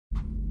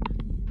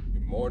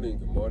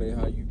Good morning.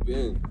 How you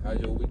been?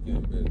 How's your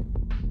weekend been?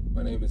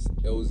 My name is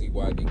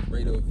L.Z.Y, the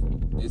creative.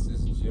 This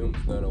is Gems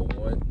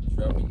 901,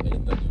 dropping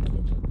another gem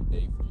of the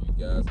day for you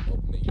guys.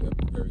 Hoping that you have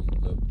a very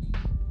lovely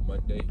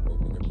Monday, or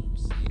whenever you're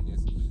seeing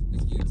this.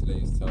 Let's get into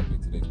today's topic,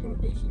 today's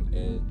motivation,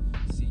 and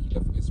seek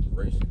of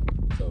inspiration.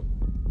 So,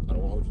 I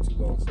don't want to hold you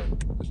too long, so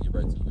let's get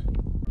right to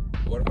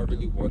it. What I'm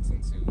really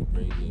wanting to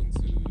bring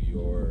into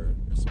your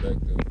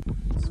perspective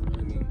is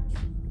finding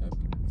true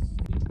happiness.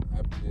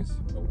 Happiness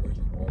of where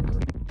you are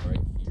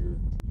right here.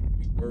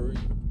 We worry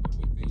and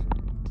we think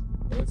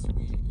once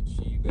we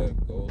achieve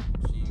that goal,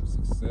 achieve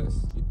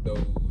success, get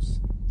those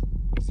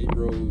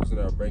zeros in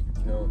our bank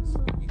accounts,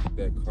 we get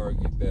that car,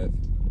 get that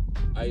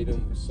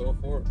item, and so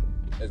forth,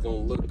 that's gonna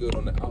look good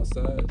on the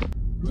outside.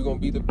 We're gonna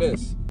be the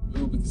best.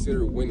 We will be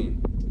considered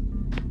winning.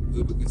 We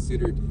will be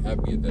considered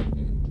happy at that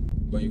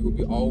point. But you will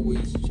be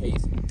always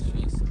chasing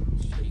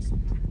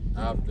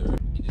after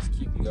and just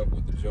keeping up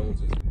with the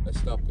Joneses. Let's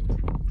stop it.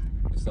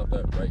 Let's stop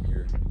that right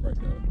here, right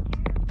now.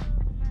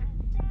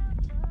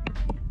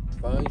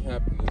 Find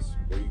happiness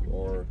where you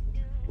are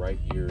right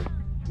here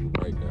and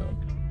right now.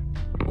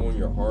 During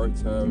your hard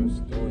times,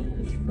 during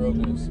your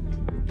struggles,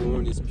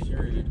 during this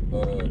period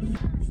of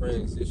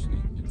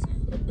transitioning into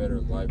a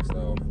better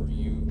lifestyle for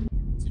you,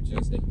 to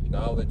just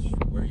acknowledge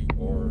where you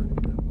are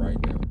right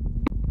now.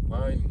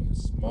 Find the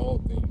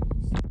small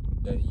things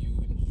that you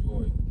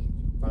enjoy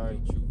and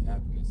find true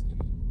happiness in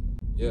it.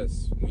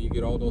 Yes, when you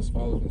get all those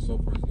followers and so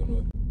forth, it's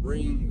gonna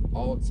bring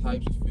all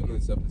types of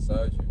feelings up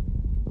inside you.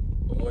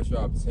 But once you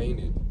obtain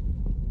it,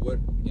 what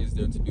is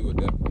there to do at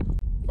that point?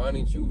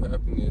 Finding true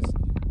happiness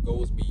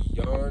goes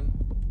beyond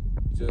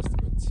just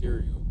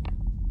material.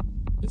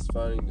 It's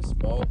finding the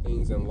small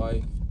things in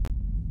life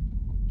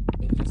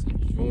and just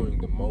enjoying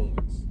the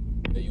moments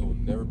that you will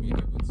never be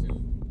able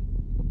to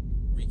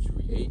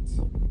recreate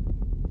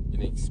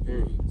and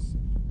experience.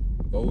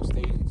 Those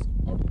things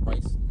are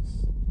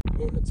priceless.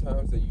 During the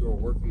times that you are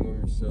working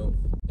on yourself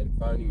and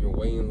finding your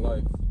way in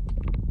life,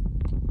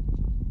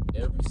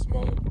 every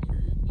small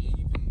period,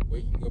 even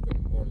waking up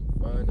in the morning,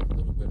 find a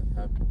little bit of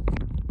happiness.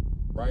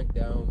 Write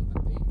down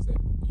the things that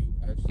you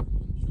actually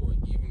enjoy,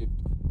 even if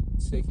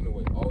it's taking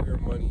away all your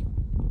money,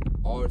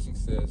 all the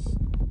success,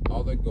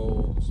 all the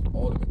goals,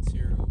 all the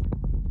material.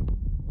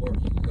 What are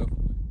you left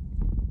with?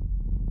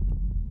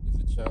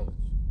 It's a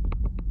challenge.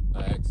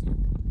 I ask you,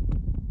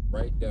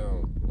 write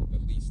down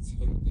at least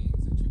 10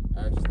 things that you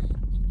actually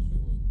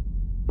enjoy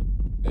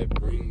that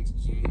brings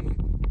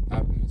genuine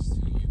happiness to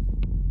you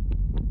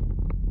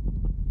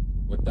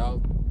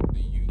without the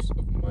use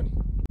of money.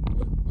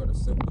 What are the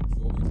simple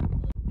joys in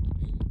life? At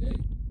the end of the day,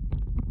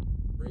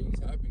 brings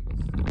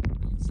happiness,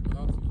 brings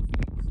smiles to your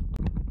face.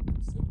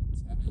 Simple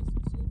tasks and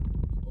so forth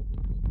you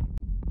overlook.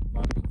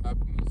 Finding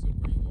happiness of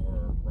where you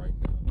are right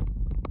now.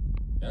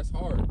 That's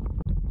hard,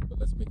 but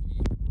let's make it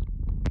easy.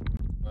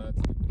 Find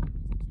 10 things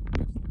that you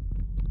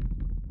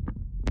actually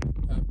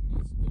enjoy.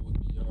 Happiness goes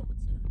beyond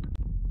material.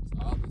 It's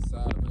on the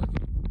side right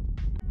here.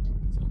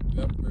 So you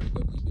have a very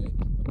lovely day.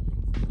 Hope you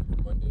enjoy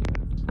your Monday.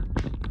 Whenever you see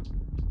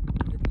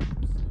this,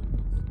 have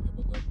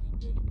a lovely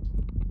day.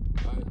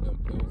 I am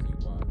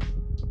L.Z.Y,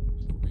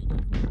 the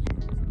creative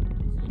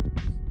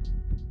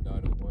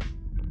 901,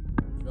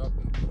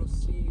 dropping a little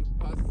seed of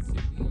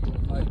positivity in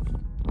your life,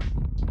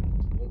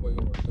 one way or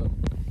another.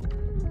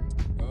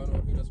 Y'all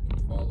don't hit us with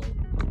a follow,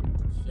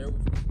 share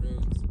with your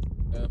friends,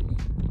 family,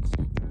 and so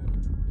forth.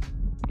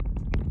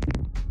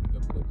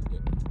 Have a lovely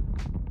day.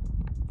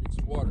 Drink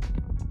some water.